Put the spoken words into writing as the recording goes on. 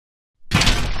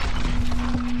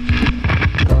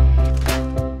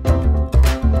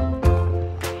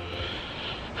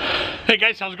Hey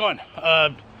guys, how's it going?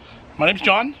 My name's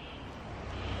John.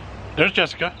 There's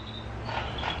Jessica.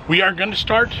 We are going to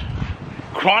start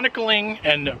chronicling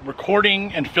and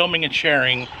recording and filming and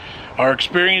sharing our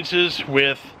experiences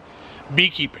with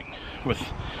beekeeping. With,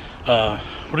 what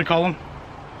do you call them?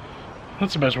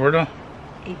 What's the best word, huh?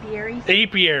 Apiaries?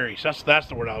 Apiaries, that's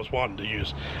the word I was wanting to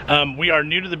use. We are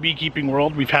new to the beekeeping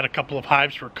world. We've had a couple of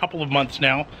hives for a couple of months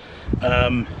now.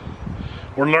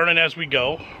 We're learning as we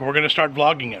go. We're going to start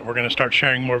vlogging it. We're going to start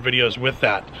sharing more videos with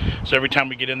that. So every time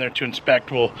we get in there to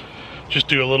inspect, we'll just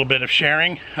do a little bit of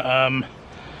sharing. We're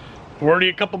already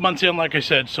a couple months in, like I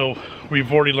said, so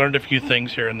we've already learned a few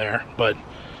things here and there. But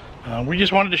we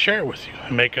just wanted to share it with you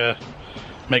and make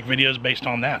videos based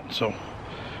on that. So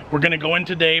we're going to go in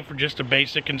today for just a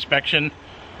basic inspection.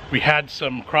 We had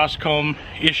some cross comb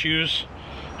issues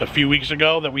a few weeks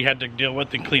ago that we had to deal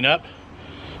with and clean up.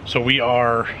 So we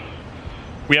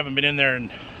haven't been in there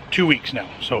in 2 weeks now.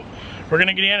 So we're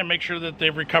gonna get in and make sure that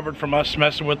they've recovered from us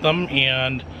messing with them,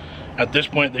 and at this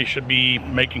point they should be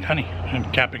making honey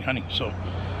and capping honey. So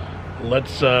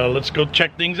let's go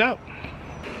check things out.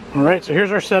 All right, so here's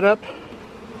our setup.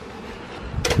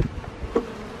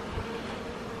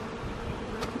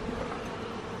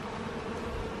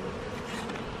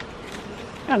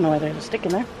 I don't know why there's a stick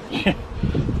in there.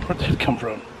 Where'd that come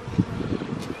from?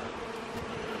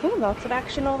 Ooh, lots of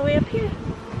action all the way up here.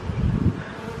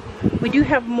 We do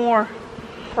have more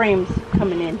frames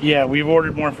coming in. Yeah, we've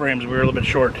ordered more frames. We were a little bit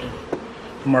short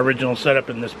from our original setup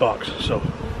in this box, so.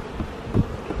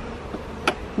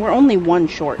 We're only one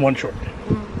short. One short.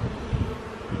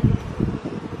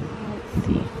 Let's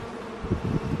see.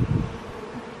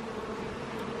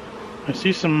 I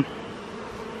see some.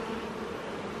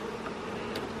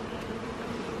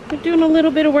 They're doing a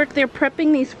little bit of work. They're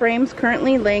prepping these frames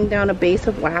currently, laying down a base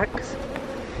of wax,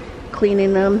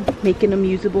 cleaning them, making them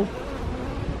usable.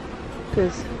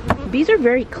 Because bees are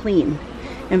very clean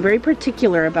and very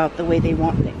particular about the way they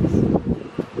want things.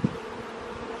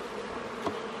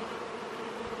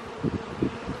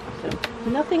 So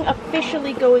nothing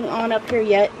officially going on up here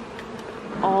yet.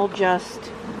 All just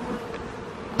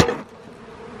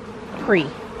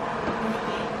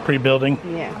pre-building.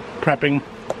 Yeah. Prepping.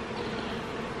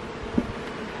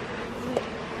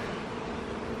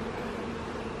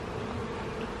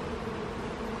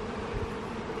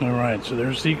 Alright, so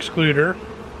there's the excluder.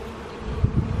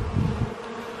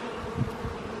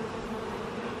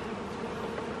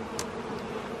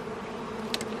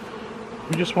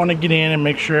 We just want to get in and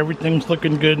make sure everything's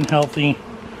looking good and healthy.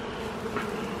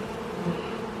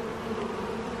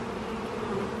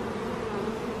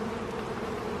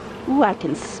 Ooh, I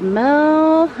can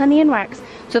smell honey and wax.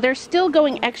 So they're still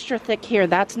going extra thick here.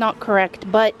 That's not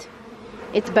correct, but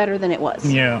it's better than it was.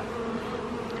 Yeah.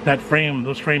 That frame,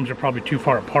 those frames are probably too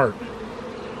far apart.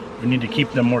 We need to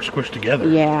keep them more squished together.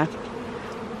 Yeah.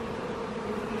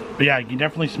 But yeah, you can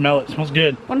definitely smell it. It smells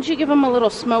good. Why don't you give them a little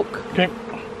smoke? Okay.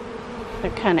 They're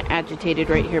kind of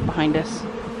agitated right here behind us.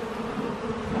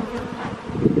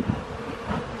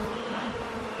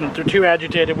 If they're too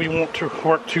agitated, we won't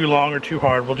work too long or too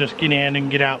hard. We'll just get in and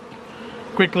get out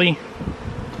quickly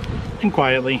and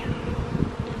quietly.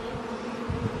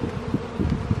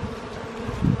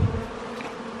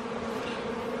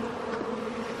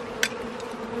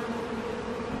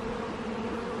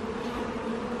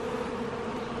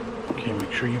 Okay,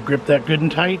 make sure you grip that good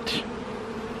and tight.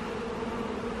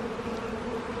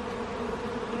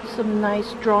 Some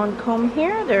nice drawn comb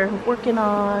here. They're working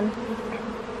on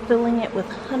filling it with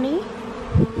honey.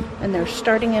 And they're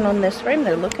starting in on this frame.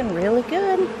 They're looking really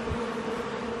good.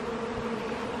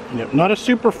 Yep, not a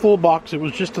super full box. It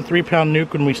was just a 3-pound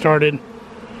nuke when we started.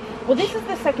 Well, this is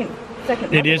the second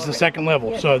level. It is the second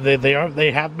level. Yes. So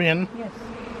they have been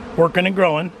working and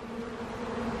growing.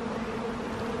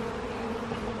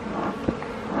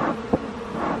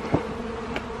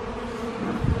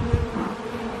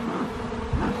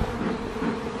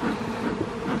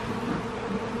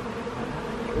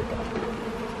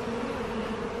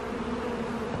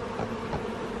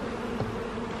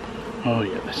 Oh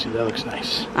yeah, let's see, that looks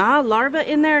nice. Ah, larva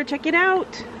in there, check it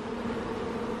out.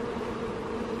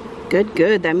 Good,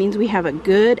 good. That means we have a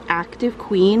good active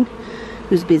queen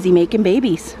who's busy making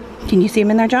babies. Can you see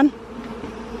them in there, John?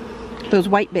 Those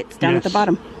white bits down at the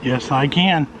bottom. Yes, I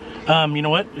can. You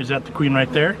know what? Is that the queen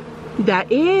right there? That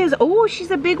is. Oh, she's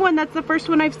a big one. That's the first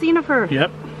one I've seen of her.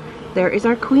 Yep. There is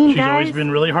our queen, She's guys. always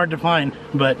been really hard to find,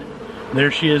 but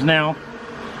there she is now.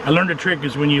 I learned a trick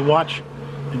is when you watch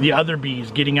the other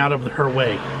bees getting out of her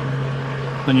way,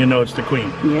 then you know it's the queen.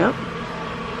 Yep.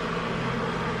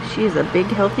 She's a big,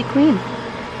 healthy queen.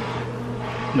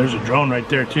 There's a drone right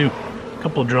there too. A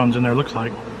couple of drones in there, looks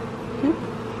like.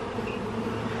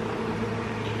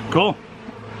 Cool.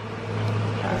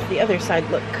 How's the other side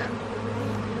look?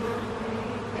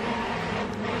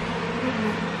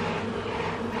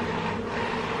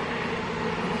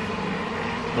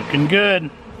 Looking good.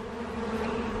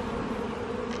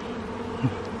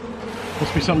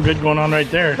 Must be something good going on right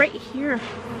there. Right here.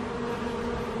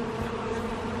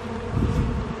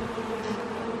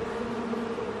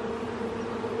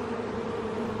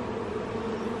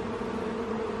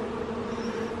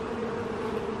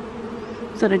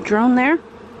 Is that a drone there?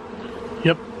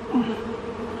 Yep.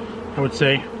 I would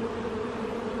say.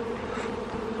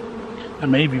 That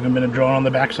may have even been a drone on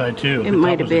the backside too. It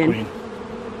might have been.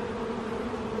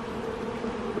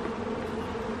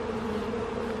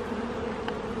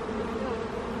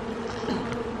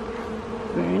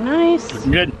 Very nice.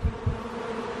 Looking good.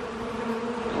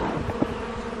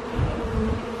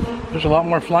 There's a lot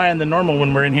more flying than normal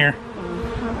when we're in here.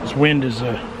 This wind is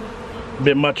a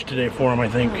bit much today for them, I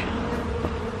think.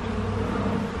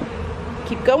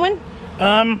 Keep going?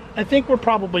 I think we're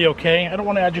probably okay. I don't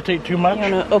want to agitate too much.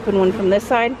 You want to open one from this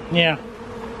side? Yeah.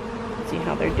 See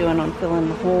how they're doing on filling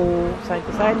the whole side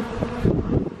to side.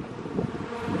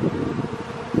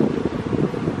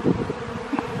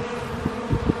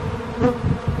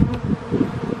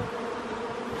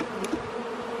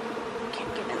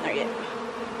 Can't get in there yet.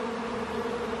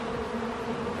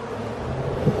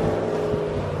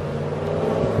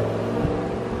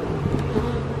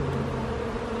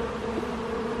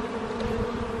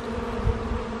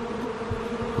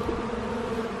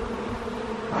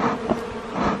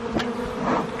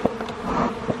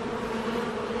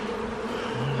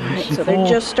 So they're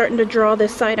just starting to draw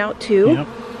this side out too. Yep.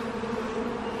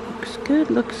 Looks good,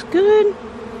 looks good.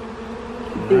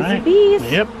 Busy Right. bees.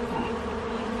 Yep.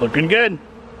 Looking good.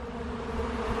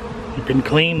 Looking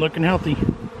clean, looking healthy.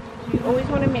 You always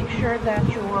want to make sure that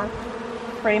your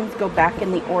frames go back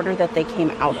in the order that they came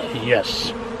out of.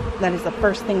 Yes. That is the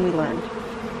first thing we learned.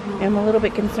 I'm a little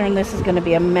bit concerned this is going to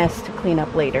be a mess to clean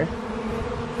up later.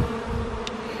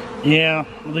 Yeah,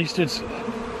 at least it's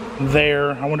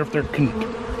there. I wonder if they're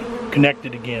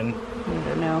connected again. I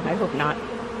don't know. I hope not.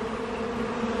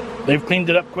 They've cleaned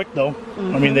it up quick though.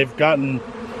 I mean, they've gotten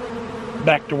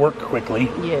back to work quickly.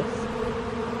 Yes.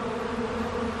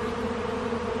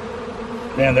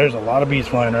 Man, there's a lot of bees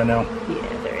flying right now.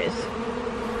 Yeah, there is.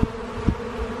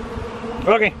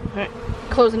 Okay. All right.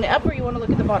 Closing it up, or you want to look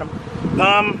at the bottom?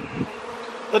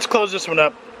 Let's close this one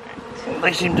up.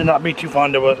 They seem to not be too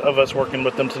fond of us working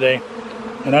with them today,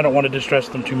 and I don't want to distress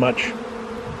them too much.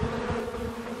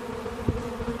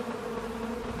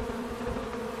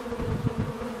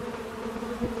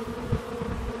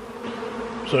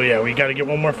 So yeah, we got to get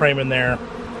one more frame in there.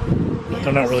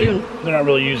 They're not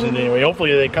really using it anyway.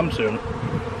 Hopefully they come soon.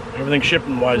 Everything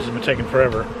shipping wise has been taking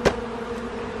forever.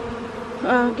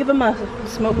 Give them a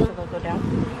smoke so they'll go down.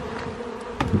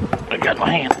 I got my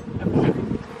hand. Okay.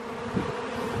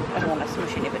 I don't want to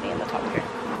smush anybody in the top here.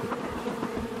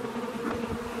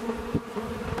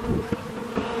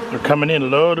 They're coming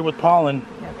in loaded with pollen.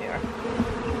 Yeah, they are.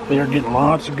 They are getting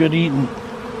lots of good eating.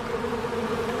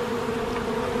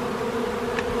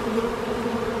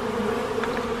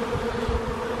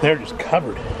 They're just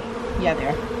covered. Yeah, they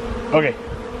are. Okay.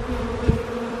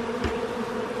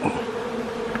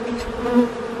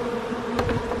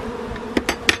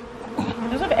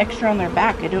 Those have extra on their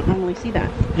back. I don't normally see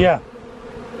that. Yeah.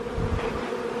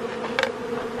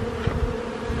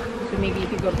 So maybe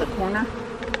if you go to the corner.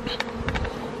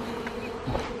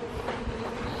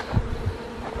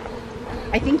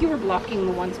 I think you were blocking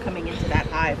the ones coming into that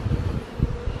hive.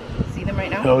 See them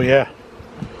right now? Oh yeah.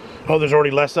 Oh, there's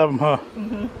already less of them, huh?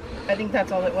 Mm-hmm. I think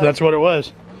that's all it was. That's what it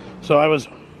was. So I was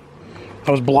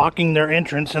blocking their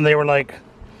entrance, and they were like,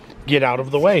 "Get out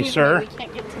of the way, sir." We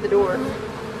can't get to the door.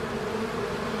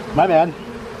 My bad.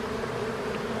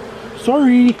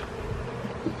 Sorry.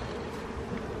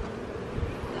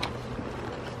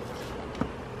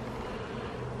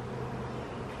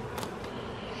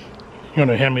 You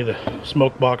want to hand me the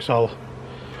smoke box? I'll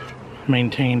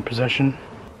maintain possession.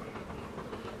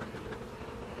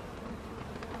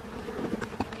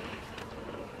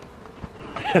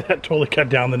 That totally cut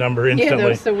down the number instantly. Yeah, that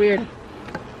was so weird.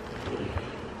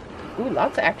 Ooh,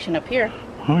 lots of action up here.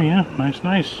 Oh yeah, nice,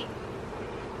 nice.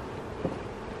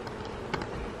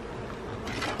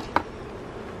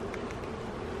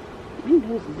 My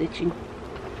nose is itching.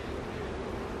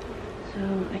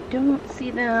 So I don't see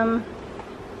them.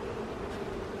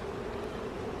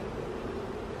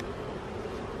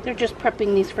 They're just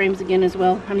prepping these frames again as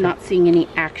well. I'm not seeing any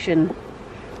action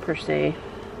per se.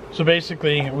 So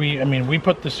basically, we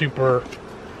put the super,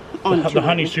 On the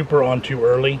honey super on too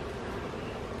early,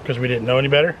 because we didn't know any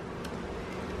better.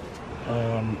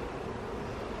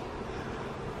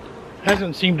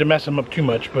 Hasn't seemed to mess them up too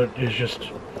much, but it's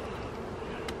just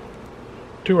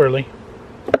too early.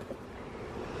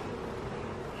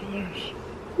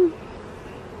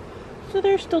 So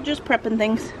they're still just prepping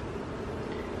things.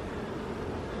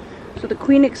 So the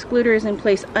queen excluder is in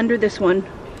place under this one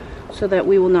so that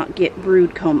we will not get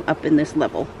brood comb up in this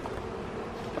level.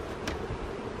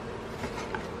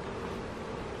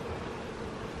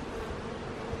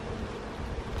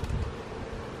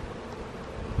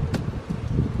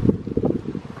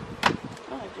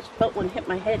 Felt one hit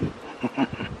my head.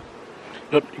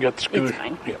 Yep, you got the screw. It's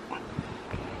fine. Yep.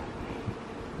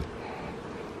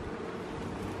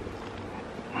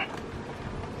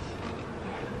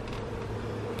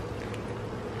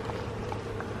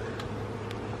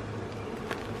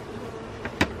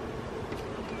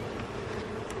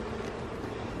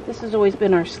 This has always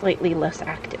been our slightly less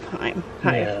active hive.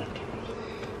 Yeah.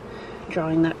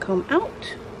 Drawing that comb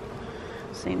out.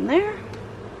 Same there.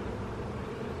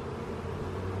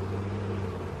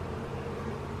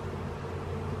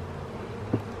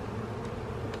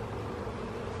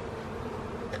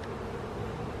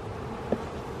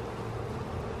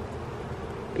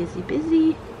 Busy,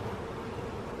 busy.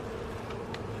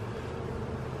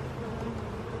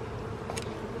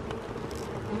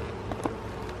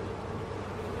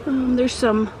 There's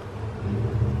some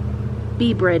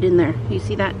bee bread in there. You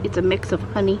see that? It's a mix of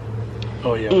honey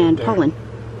and right pollen.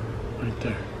 Right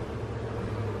there.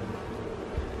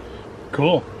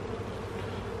 Cool.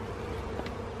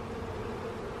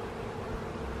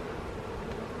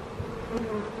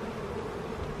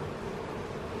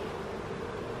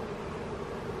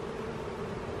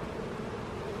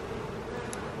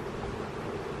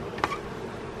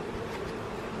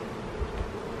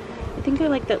 I think I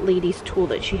like that lady's tool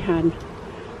that she had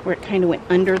where it kind of went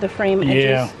under the frame edges.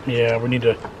 Yeah, yeah, we need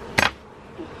to.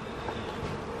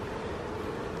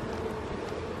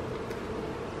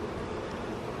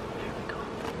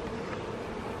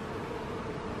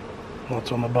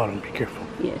 Lots on the bottom, be careful.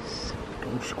 Yes.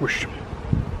 Don't squish them.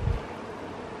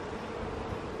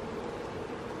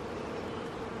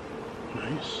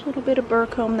 Nice. A little bit of burr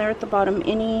comb there at the bottom.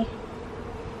 Any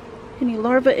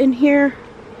larvae in here?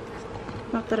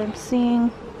 Not that I'm seeing.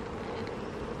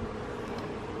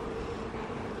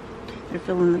 They're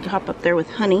filling the top up there with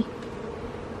honey.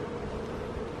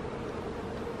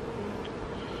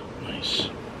 Nice.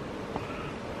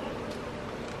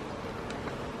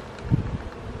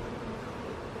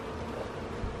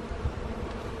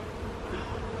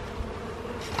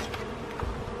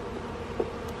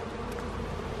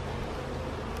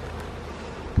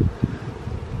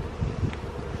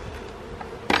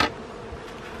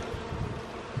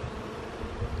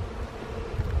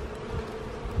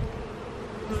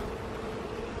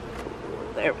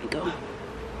 There we go.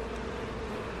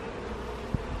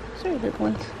 Sorry, little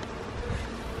ones.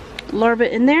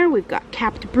 Larvae in there. We've got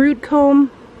capped brood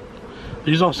comb.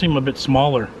 These all seem a bit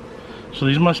smaller, so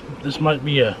this might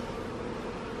be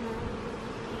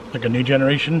like a new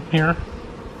generation here.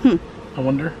 I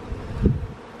wonder.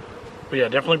 But yeah,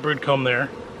 definitely brood comb there.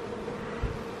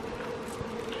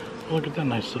 Oh, look at that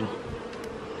nice little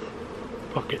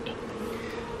bucket.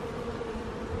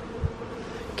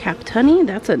 Capped honey.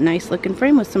 That's a nice looking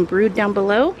frame with some brood down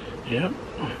below. Yep.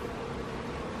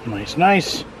 Nice,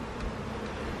 nice.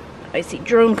 I see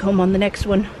drone comb on the next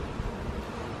one.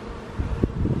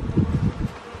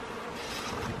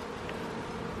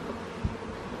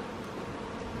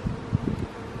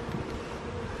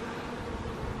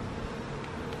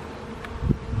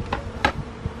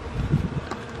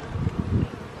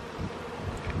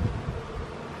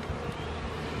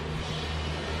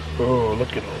 Oh,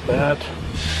 look at all that.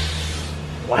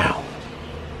 Wow.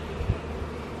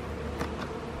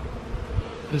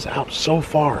 This is out so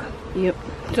far. Yep.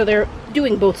 So they're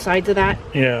doing both sides of that.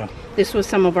 Yeah. This was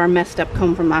some of our messed up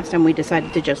comb from last time. We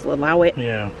decided to just allow it.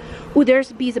 Yeah. Oh,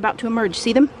 there's bees about to emerge.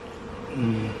 See them?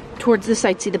 Towards this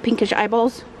side. See the pinkish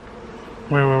eyeballs?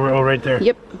 Where? Oh, right there.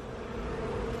 Yep.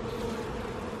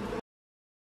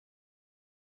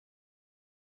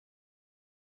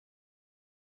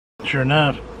 Sure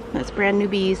enough. That's brand new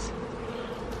bees.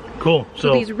 Cool.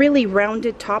 So these really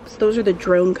rounded tops, those are the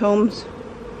drone combs.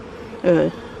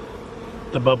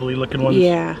 The bubbly looking ones?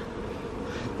 Yeah.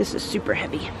 This is super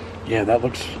heavy. Yeah, that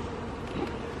looks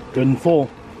good and full.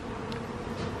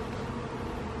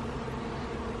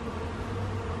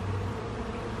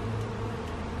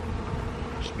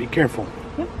 Just be careful.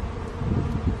 Yep.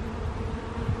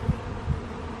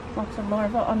 Lots of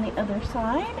larvae on the other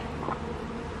side.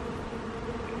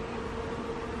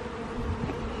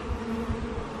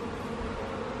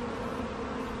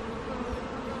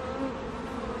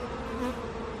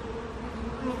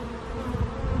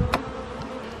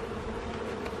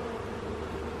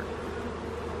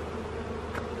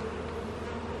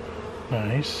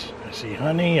 Nice. I see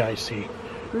honey. I see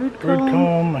Brood brood comb.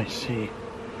 comb. I see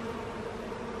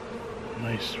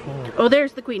nice full. Oh,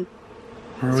 there's the queen.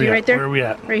 Where are See we right at? there? Where are we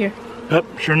at? Right here. Oh,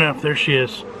 sure enough, there she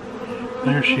is.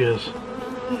 There she is.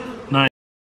 Nice.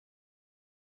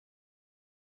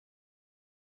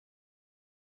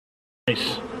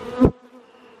 Nice.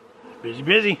 Busy,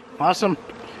 busy. Awesome.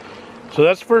 So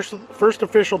that's first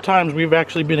official times we've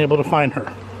actually been able to find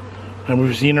her. And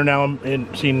we've seen her now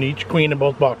and seen each queen in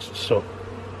both boxes. So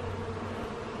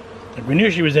like we knew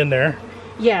she was in there.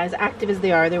 Yeah, as active as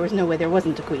they are, there was no way there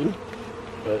wasn't a queen.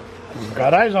 But we've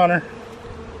got eyes on her.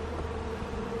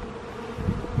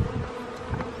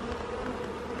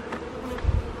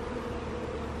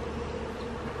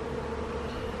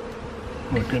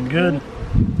 Looking good.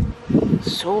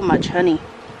 So much honey.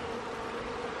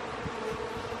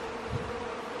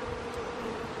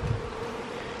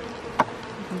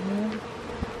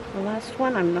 The last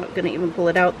one, I'm not gonna even pull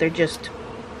it out. They're just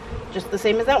the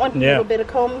same as that one. Yeah. A little bit of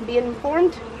comb being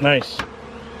formed. Nice. All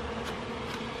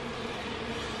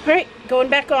right, going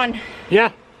back on.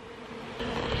 Yeah.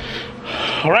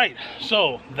 All right,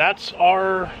 so those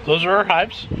are our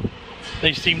hives.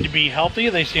 They seem to be healthy.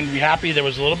 They seem to be happy. There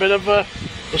was a little bit of a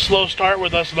slow start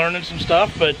with us learning some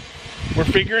stuff, but we're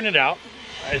figuring it out.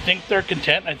 I think they're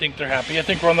content. I think they're happy. I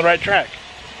think we're on the right track.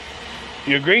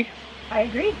 You agree? I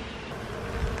agree.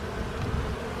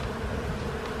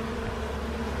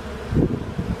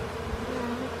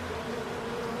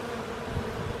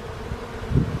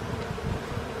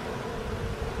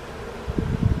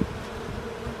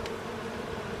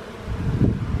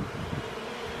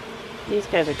 These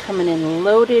guys are coming in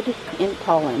loaded in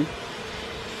pollen.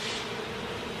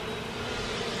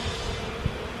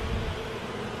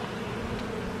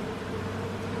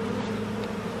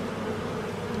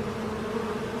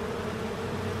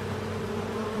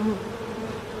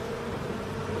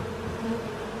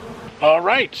 All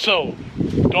right, so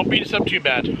don't beat us up too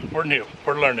bad. We're new.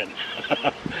 We're learning.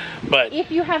 But If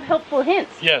you have helpful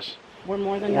hints, yes, we're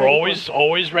more than we're ready for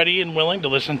always ready and willing to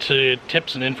listen to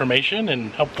tips and information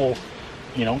and helpful,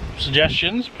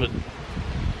 suggestions. But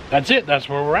that's it. That's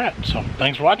where we're at. So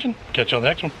thanks for watching. Catch you on the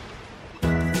next one.